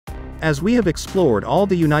As we have explored all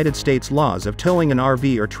the United States laws of towing an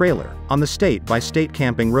RV or trailer, on the state-by-state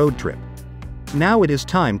camping road trip, now it is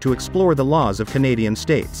time to explore the laws of Canadian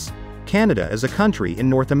states. Canada is a country in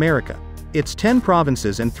North America. Its 10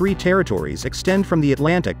 provinces and 3 territories extend from the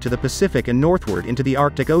Atlantic to the Pacific and northward into the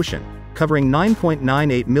Arctic Ocean, covering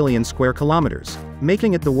 9.98 million square kilometers,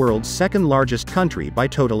 making it the world's second largest country by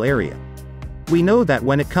total area. We know that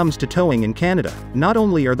when it comes to towing in Canada, not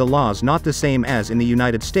only are the laws not the same as in the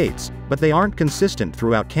United States, but they aren't consistent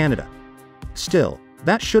throughout Canada. Still,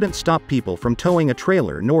 that shouldn't stop people from towing a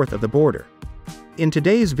trailer north of the border. In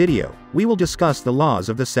today's video, we will discuss the laws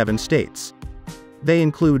of the 7 states. They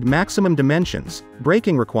include maximum dimensions,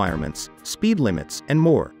 braking requirements, speed limits, and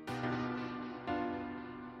more.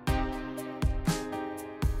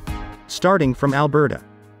 Starting from Alberta.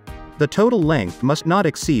 The total length must not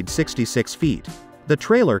exceed 66 feet. The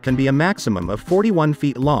trailer can be a maximum of 41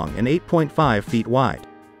 feet long and 8.5 feet wide.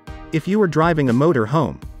 If you are driving a motor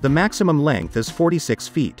home, the maximum length is 46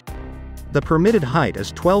 feet. The permitted height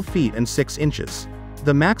is 12 feet and 6 inches.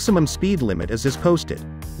 The maximum speed limit is posted.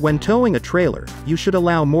 When towing a trailer, you should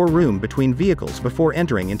allow more room between vehicles before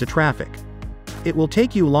entering into traffic. It will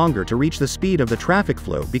take you longer to reach the speed of the traffic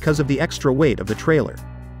flow because of the extra weight of the trailer.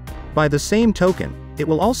 By the same token, it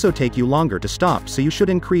will also take you longer to stop, so you should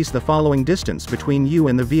increase the following distance between you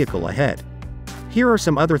and the vehicle ahead. Here are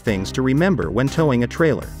some other things to remember when towing a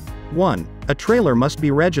trailer. 1. A trailer must be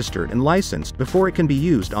registered and licensed before it can be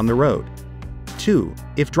used on the road. 2.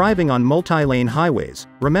 If driving on multi-lane highways,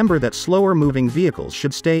 remember that slower-moving vehicles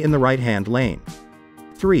should stay in the right-hand lane.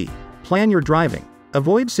 3. Plan your driving.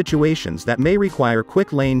 Avoid situations that may require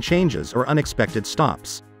quick lane changes or unexpected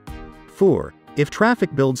stops. 4. If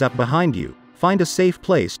traffic builds up behind you, find a safe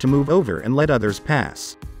place to move over and let others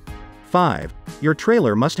pass. 5. Your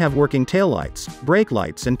trailer must have working taillights, brake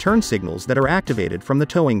lights, and turn signals that are activated from the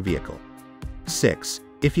towing vehicle. 6.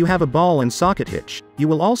 If you have a ball and socket hitch, you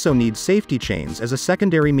will also need safety chains as a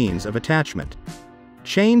secondary means of attachment.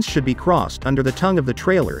 Chains should be crossed under the tongue of the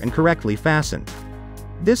trailer and correctly fastened.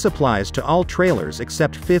 This applies to all trailers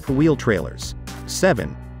except fifth-wheel trailers.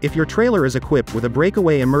 7. If your trailer is equipped with a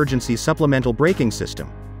breakaway emergency supplemental braking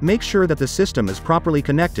system, make sure that the system is properly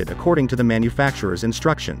connected according to the manufacturer's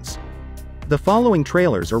instructions. The following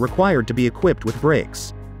trailers are required to be equipped with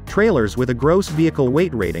brakes. Trailers with a gross vehicle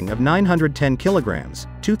weight rating of 910 kilograms,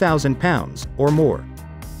 2,000 pounds, or more.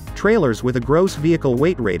 Trailers with a gross vehicle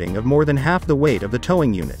weight rating of more than half the weight of the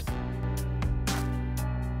towing unit.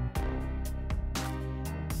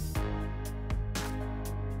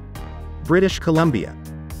 British Columbia.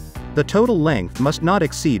 The total length must not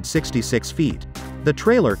exceed 66 feet. The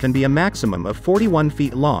trailer can be a maximum of 41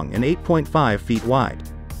 feet long and 8.5 feet wide.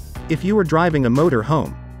 If you are driving a motor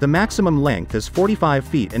home, the maximum length is 45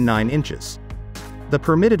 feet and 9 inches. The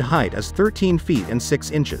permitted height is 13 feet and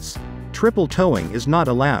 6 inches. Triple towing is not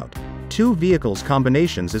allowed. 2 vehicles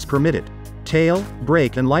combinations is permitted. Tail,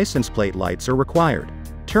 brake, and license plate lights are required.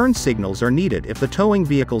 Turn signals are needed if the towing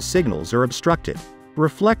vehicle's signals are obstructed.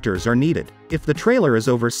 Reflectors are needed. If the trailer is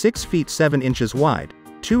over 6 feet 7 inches wide,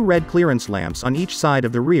 2 red clearance lamps on each side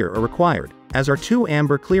of the rear are required, as are 2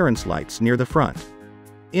 amber clearance lights near the front.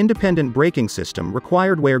 Independent braking system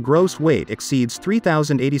required where gross weight exceeds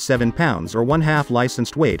 3,087 pounds or 1/2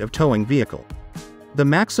 licensed weight of towing vehicle. The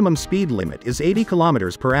maximum speed limit is 80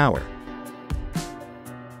 kilometers per hour.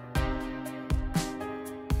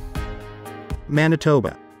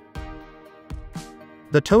 Manitoba.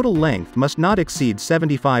 The total length must not exceed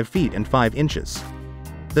 75 feet and 5 inches.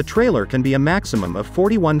 The trailer can be a maximum of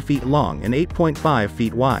 41 feet long and 8.5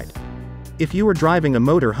 feet wide. If you are driving a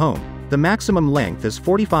motor home, the maximum length is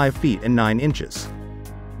 45 feet and 9 inches.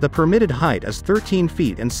 The permitted height is 13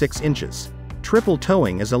 feet and 6 inches. Triple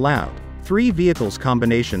towing is allowed. 3 vehicles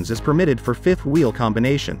combinations is permitted for fifth wheel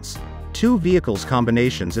combinations. 2 vehicles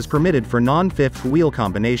combinations is permitted for non-fifth wheel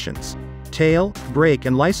combinations. Tail, brake,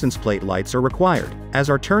 and license plate lights are required, as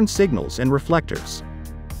are turn signals and reflectors.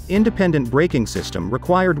 Independent braking system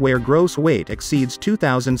required where gross weight exceeds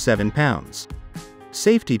 2,007 pounds.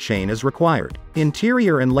 Safety chain is required.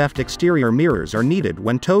 Interior and left exterior mirrors are needed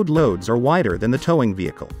when towed loads are wider than the towing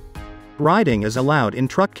vehicle. Riding is allowed in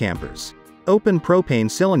truck campers. Open propane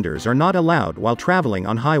cylinders are not allowed while traveling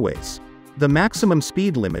on highways. The maximum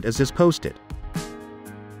speed limit is posted.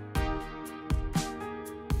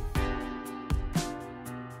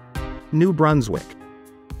 New Brunswick.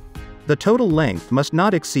 The total length must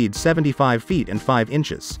not exceed 75 feet and 5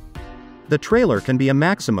 inches. The trailer can be a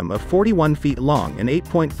maximum of 41 feet long and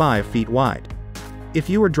 8.5 feet wide. If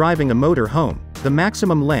you are driving a motor home, the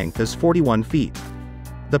maximum length is 41 feet.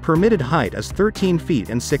 The permitted height is 13 feet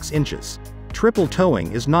and 6 inches. Triple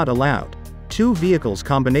towing is not allowed. 2 vehicles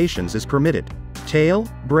combinations is permitted. Tail,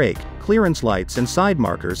 brake, clearance lights and side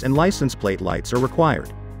markers and license plate lights are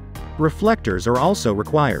required. Reflectors are also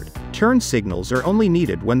required. Turn signals are only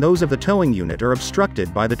needed when those of the towing unit are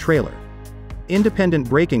obstructed by the trailer. Independent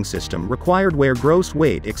braking system required where gross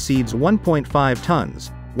weight exceeds 1.5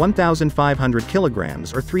 tons, 1,500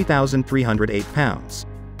 kilograms or 3,308 pounds.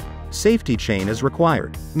 Safety chain is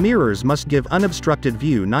required. Mirrors must give unobstructed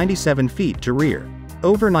view 97 feet to rear.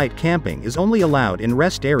 Overnight camping is only allowed in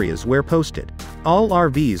rest areas where posted. All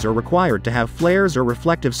RVs are required to have flares or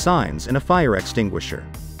reflective signs and a fire extinguisher.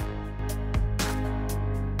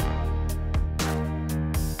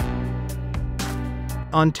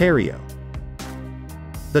 Ontario.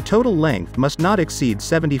 The total length must not exceed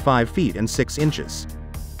 75 feet and 6 inches.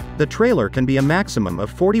 The trailer can be a maximum of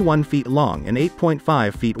 41 feet long and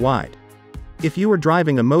 8.5 feet wide. If you are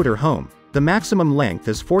driving a motor home, the maximum length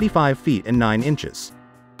is 45 feet and 9 inches.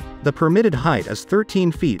 The permitted height is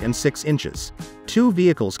 13 feet and 6 inches. 2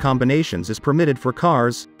 vehicles combinations is permitted for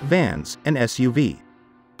cars, vans, and SUV.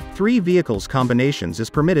 3 vehicles combinations is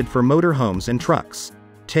permitted for motor homes and trucks.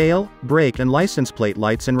 Tail, brake and license plate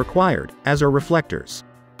lights are required, as are reflectors.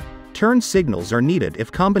 Turn signals are needed if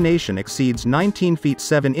combination exceeds 19 feet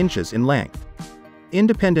 7 inches in length.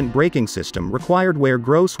 Independent braking system required where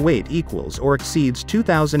gross weight equals or exceeds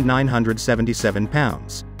 2,977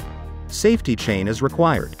 pounds. Safety chain is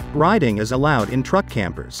required. Riding is allowed in truck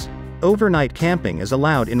campers. Overnight camping is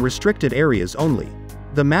allowed in restricted areas only.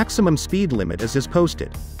 The maximum speed limit is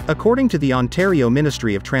posted. According to the Ontario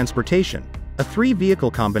Ministry of Transportation, a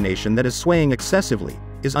 3-vehicle combination that is swaying excessively,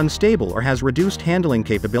 is unstable or has reduced handling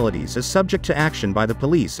capabilities is subject to action by the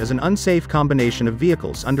police as an unsafe combination of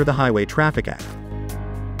vehicles under the Highway Traffic Act.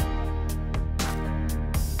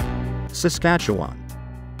 Saskatchewan.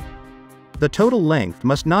 The total length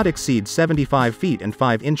must not exceed 75 feet and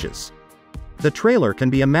 5 inches. The trailer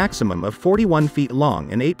can be a maximum of 41 feet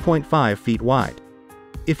long and 8.5 feet wide.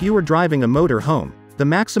 If you are driving a motor home, the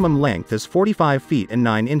maximum length is 45 feet and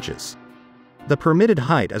 9 inches. The permitted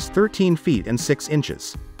height is 13 feet and 6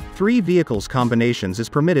 inches. 3 vehicles combinations is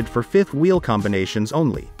permitted for 5th wheel combinations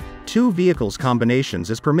only. 2 vehicles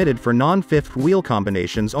combinations is permitted for non-5th wheel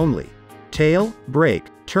combinations only. Tail, brake,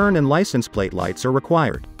 turn and license plate lights are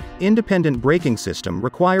required. Independent braking system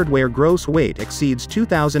required where gross weight exceeds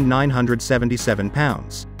 2,977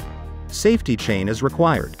 pounds. Safety chain is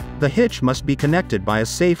required. The hitch must be connected by a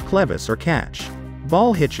safe clevis or catch.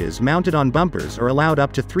 Ball hitches mounted on bumpers are allowed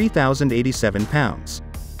up to 3,087 pounds.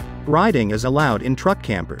 Riding is allowed in truck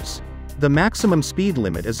campers. The maximum speed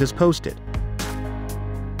limit is posted.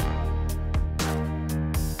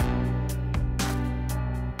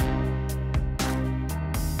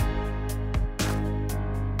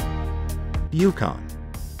 Yukon.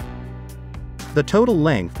 The total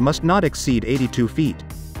length must not exceed 82 feet.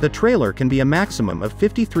 The trailer can be a maximum of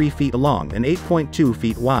 53 feet long and 8.2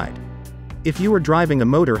 feet wide. If you are driving a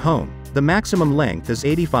motor home, the maximum length is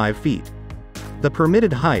 85 feet. The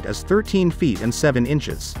permitted height is 13 feet and 7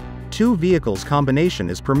 inches. 2 vehicles combination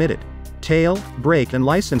is permitted. Tail, brake and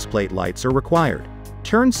license plate lights are required.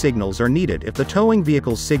 Turn signals are needed if the towing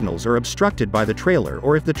vehicle's signals are obstructed by the trailer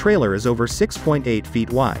or if the trailer is over 6.8 feet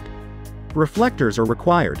wide. Reflectors are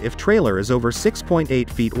required if trailer is over 6.8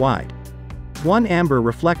 feet wide. 1 amber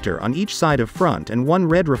reflector on each side of front and 1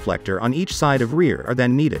 red reflector on each side of rear are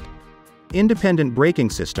then needed. Independent braking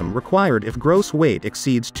system required if gross weight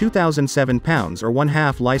exceeds 2,007 pounds or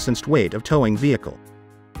 1/2 licensed weight of towing vehicle.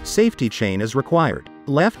 Safety chain is required.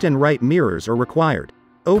 Left and right mirrors are required.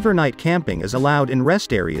 Overnight camping is allowed in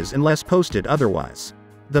rest areas unless posted otherwise.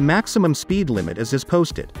 The maximum speed limit is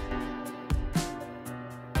posted.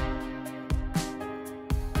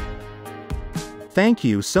 Thank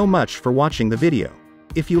you so much for watching the video.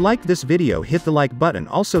 If you liked this video, hit the like button,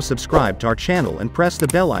 also subscribe to our channel and press the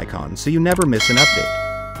bell icon so you never miss an update.